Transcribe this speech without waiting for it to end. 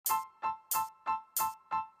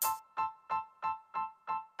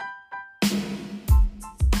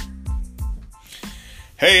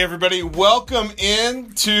Hey everybody, welcome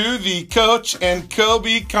into the Coach and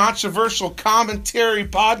Kobe Controversial Commentary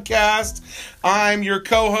Podcast. I'm your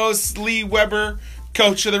co-host, Lee Weber,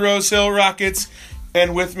 coach of the Rose Hill Rockets,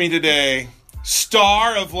 and with me today,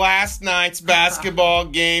 star of last night's basketball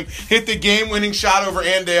game, hit the game-winning shot over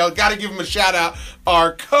Andale. Got to give him a shout-out,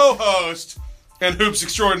 our co-host and hoops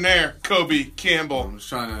extraordinaire, Kobe Campbell. I'm just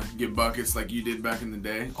trying to get buckets like you did back in the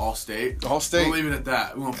day. All-State. All-State. We'll leave it at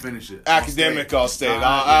that. We won't finish it. Academic All-State.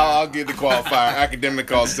 I'll give the qualifier.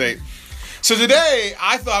 Academic All-State. So today,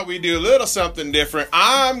 I thought we'd do a little something different.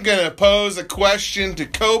 I'm going to pose a question to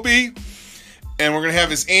Kobe, and we're going to have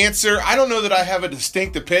his answer. I don't know that I have a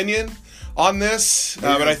distinct opinion on this,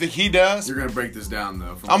 but I think he does. You're going to break this down,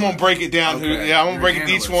 though. I'm going to break it down. Okay. I'm going to break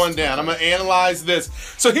each one down. I'm going to analyze this.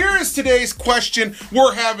 So here is today's question.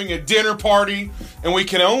 We're having a dinner party, and we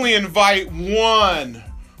can only invite one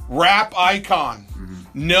rap icon.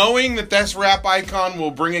 Knowing that this rap icon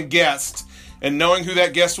will bring a guest, and knowing who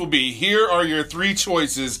that guest will be, here are your three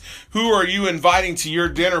choices. Who are you inviting to your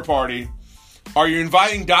dinner party? Are you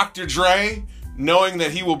inviting Dr. Dre, knowing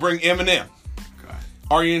that he will bring Eminem?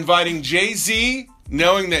 Are you inviting Jay-Z,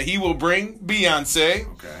 knowing that he will bring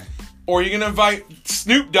Beyonce? Okay. Or are you going to invite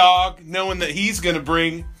Snoop Dogg, knowing that he's going to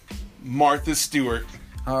bring Martha Stewart?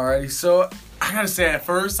 Alrighty, so I gotta say, at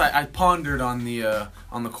first I pondered on the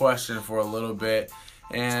question for a little bit,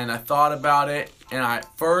 and I thought about it. And I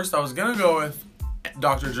was gonna go with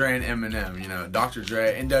Dr. Dre and Eminem. You know, Dr.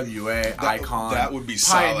 Dre, NWA icon. That would be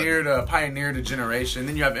solid. Pioneered a generation.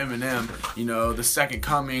 Then you have Eminem. You know, the second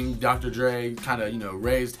coming. Dr. Dre kind of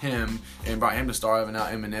raised him and brought him to star. And now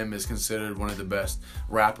Eminem is considered one of the best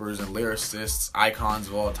rappers and lyricists, icons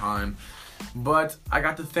of all time. But I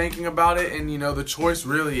got to thinking about it, and the choice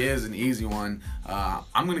really is an easy one.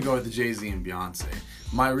 I'm gonna go with the Jay-Z and Beyonce.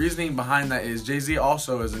 My reasoning behind that is Jay-Z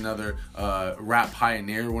also is another rap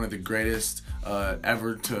pioneer, one of the greatest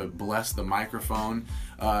ever to bless the microphone.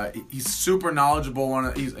 He's super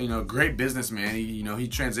knowledgeable. He's a great businessman. He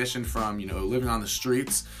transitioned from living on the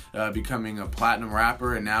streets, becoming a platinum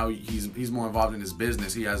rapper, and now he's more involved in his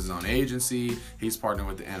business. He has his own agency. He's partnered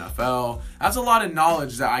with the NFL. That's a lot of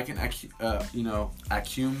knowledge that I can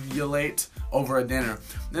accumulate over a dinner.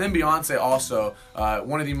 And then Beyonce also,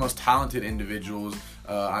 one of the most talented individuals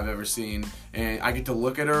I've ever seen, and I get to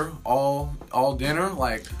look at her all dinner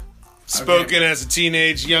like. Spoken as a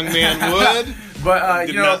teenage young man would. But,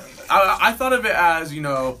 I thought of it as,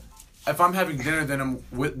 if I'm having dinner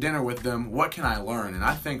with them, what can I learn? And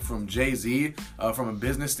I think from Jay-Z, from a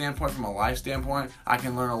business standpoint, from a life standpoint, I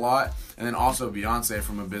can learn a lot. And then also Beyonce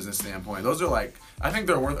from a business standpoint. Those are I think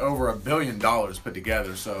they're worth over $1 billion put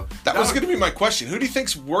together. So that was going to be my question. Who do you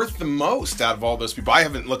think's worth the most out of all those people? I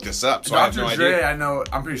haven't looked this up, so I have no idea.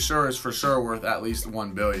 I'm pretty sure is for sure worth at least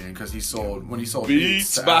 $1 billion because he sold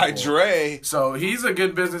Beats by Apple. Dre. So he's a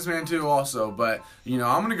good businessman too, also. But I'm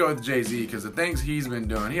gonna go with Jay-Z because the things he's been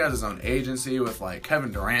doing. He has his own agency with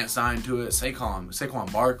Kevin Durant signed to it,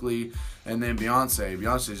 Saquon Barkley. And then Beyonce.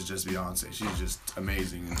 Beyonce's just Beyonce. She's just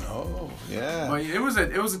amazing. Oh, yeah. But it was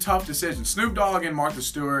a tough decision. Snoop Dogg and Martha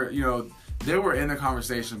Stewart, they were in the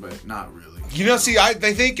conversation, but not really. See, I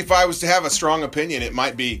think if I was to have a strong opinion, it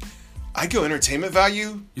might be, I'd go entertainment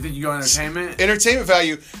value. You think you go entertainment? Entertainment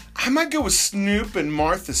value. I might go with Snoop and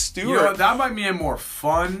Martha Stewart. That might be a more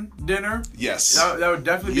fun dinner. Yes. That would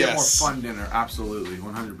definitely be a more fun dinner. Absolutely.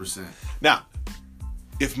 100%. Now,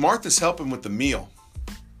 if Martha's helping with the meal,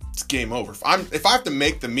 it's game over. If I have to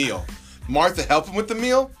make the meal, Martha helping with the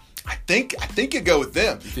meal, I think you go with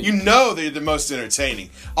them. They're the most entertaining.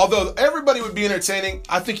 Although everybody would be entertaining,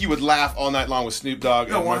 I think you would laugh all night long with Snoop Dogg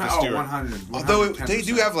and Martha Stewart. 100. Although they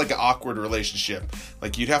do have an awkward relationship.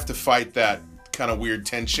 You'd have to fight that kind of weird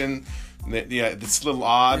tension. Yeah, it's a little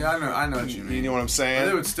odd. Yeah, I know what you mean. You know what I'm saying?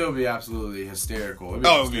 But it would still be absolutely hysterical. It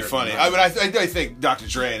would be funny. I think Dr.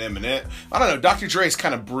 Dre and Eminem. I don't know. Dr. Dre's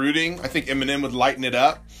kind of brooding. I think Eminem would lighten it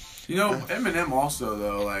up. Eminem also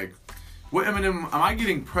though, what Eminem? Am I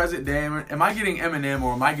getting present day? Am I getting Eminem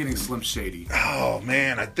or am I getting Slim Shady? Oh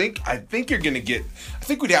man, I think you're gonna get. I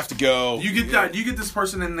think we'd have to go. Do you get this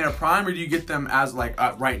person in their prime, or do you get them as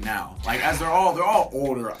right now? As they're all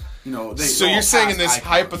older. So you're saying in this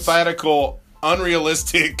hypothetical,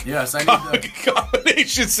 unrealistic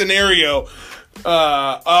combination scenario,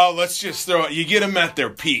 let's just throw it. You get them at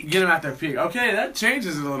their peak. Okay, that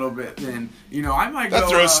changes it a little bit. Then I might go. That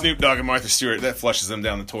throws Snoop Dogg and Martha Stewart. That flushes them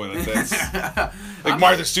down the toilet. That's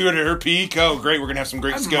Martha Stewart at her peak. Oh, great! We're gonna have some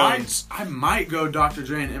great scones. I might go Dr.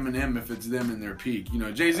 Dre and Eminem if it's them in their peak.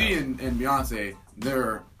 Jay-Z and Beyonce,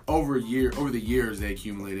 they're over the years they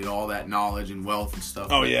accumulated all that knowledge and wealth and stuff.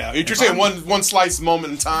 Oh yeah, you're saying one slice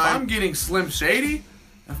moment in time. If I'm getting Slim Shady,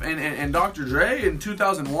 And Dr. Dre in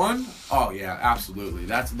 2001. Oh yeah, absolutely.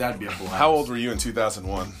 That'd be a full house. How old were you in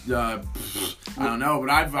 2001? I don't know, but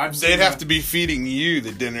I've seen They'd have to be feeding you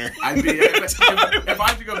the dinner. I'd be if I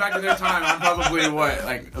had to go back to their time, I'm probably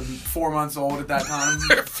like 4 months old at that time.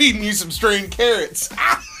 They're feeding you some strained carrots.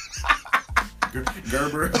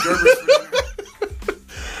 Gerber.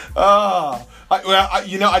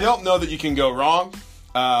 I don't know that you can go wrong.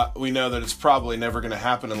 We know that it's probably never going to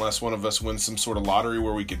happen unless one of us wins some sort of lottery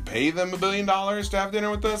where we could pay them $1 billion to have dinner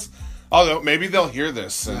with us. Although maybe they'll hear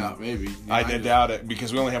this. And yeah, maybe. Yeah, I doubt it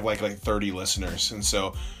because we only have like 30 listeners, and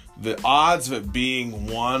so the odds of it being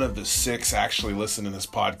one of the 6 actually listening to this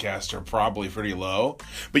podcast are probably pretty low.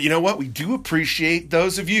 But you know what? We do appreciate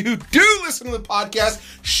those of you who do listen to the podcast.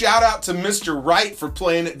 Shout out to Mr. Wright for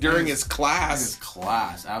playing it during his class.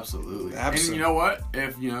 Absolutely. And you know what?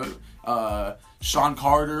 If, Sean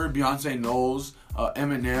Carter, Beyonce Knowles,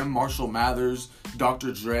 Eminem, Marshall Mathers,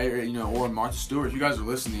 Dr. Dre, or Martha Stewart, if you guys are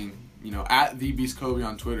listening, at the Beast Kobe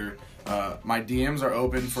on Twitter, my DMs are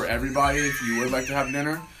open for everybody if you would like to have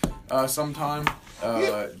dinner sometime.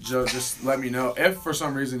 Just let me know if for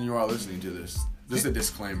some reason you are listening to this. Just a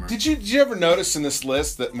disclaimer. Did you ever notice in this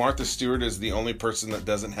list that Martha Stewart is the only person that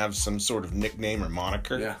doesn't have some sort of nickname or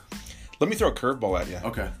moniker? Yeah. Let me throw a curveball at you.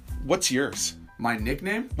 Okay. What's yours? My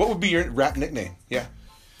nickname? What would be your rap nickname? Yeah.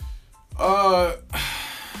 I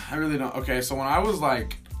really don't. Okay, so when I was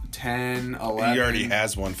like 10, 11. He already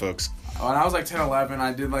has one, folks. When I was like 10, 11,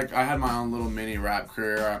 I had my own little mini rap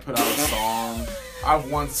career. I put out a song. I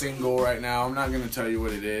have one single right now. I'm not going to tell you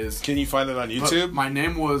what it is. Can you find it on YouTube? But my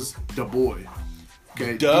name was Da Boy.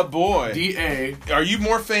 Okay. Da Boy. D-A. Are you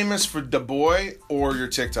more famous for Da Boy or your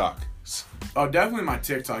TikTok? Oh, definitely my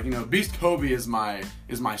TikTok. Beast Kobe is my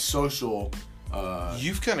social.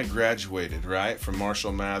 You've kind of graduated, right? From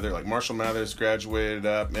Marshall Mathers. Like Marshall Mathers graduated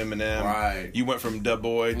up, Eminem. Right. You went from Da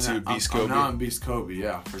Boy to Beast Kobe. Now I'm Beast Kobe,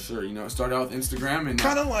 yeah, for sure. It started out with Instagram and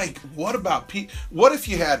kind of like, what about what if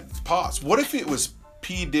you had pause? What if it was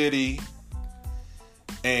P Diddy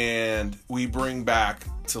and we bring back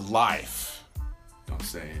to life? Don't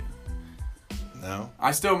say it. No.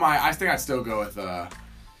 I think I'd still go with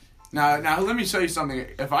Now let me show you something.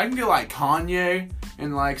 If I can get like Kanye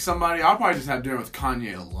and like somebody, I'll probably just have dinner with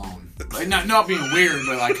Kanye alone. Like not being weird,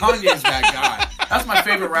 but like Kanye's that guy. That's my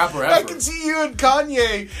favorite rapper ever. I can see you and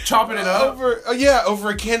Kanye chopping it up over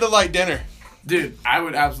a candlelight dinner. Dude, I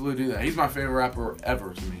would absolutely do that. He's my favorite rapper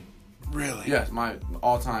ever to me. Really? Yes, my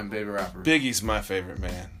all-time favorite rapper. Biggie's my favorite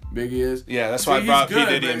man. Biggie is? Yeah, that's why I brought P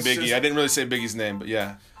Diddy and Biggie. I didn't really say Biggie's name, but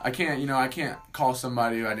yeah. I can't call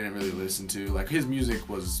somebody who I didn't really listen to. Like, his music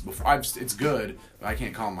was before. It's good, but I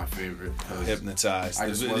can't call him my favorite. Hypnotized.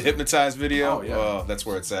 The Hypnotized video? Oh, yeah. Oh, that's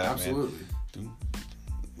where it's at, absolutely. Man.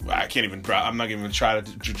 I can't even drop. I'm not even going to try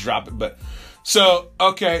to drop it, but... So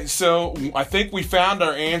I think we found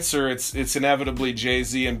our answer. It's inevitably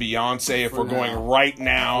Jay-Z and Beyonce if we're going right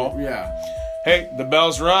now. Yeah. Hey, the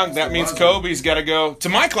bell's rung. That means Kobe's got to go to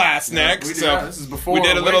my class next. This is before we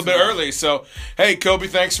did a little bit early. So, hey, Kobe,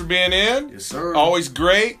 thanks for being in. Yes, sir. Always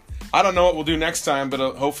great. I don't know what we'll do next time, but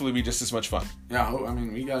it'll hopefully be just as much fun. Yeah, I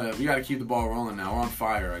mean, we gotta keep the ball rolling now. We're on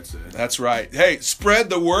fire, I'd say. That's right. Hey,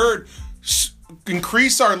 spread the word.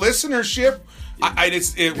 Increase our listenership.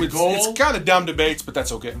 It's kind of dumb debates, but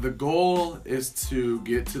that's okay. The goal is to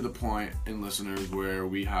get to the point in listeners where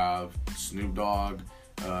we have Snoop Dogg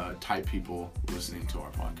type people listening to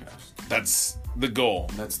our podcast. That's the goal.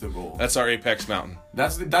 That's the goal. That's our apex mountain.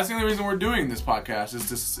 That's the only reason we're doing this podcast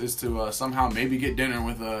is to somehow maybe get dinner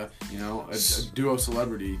with a duo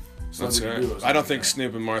celebrity. That's right. Duo, I don't think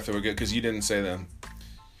Snoop and Martha would get because you didn't say them.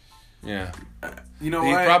 Yeah. He'd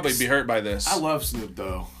probably be hurt by this. I love Snoop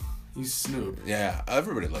though. He's Snoop. Yeah,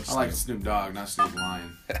 everybody loves Snoop. I like Snoop Dogg, not Snoop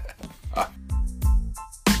Lion.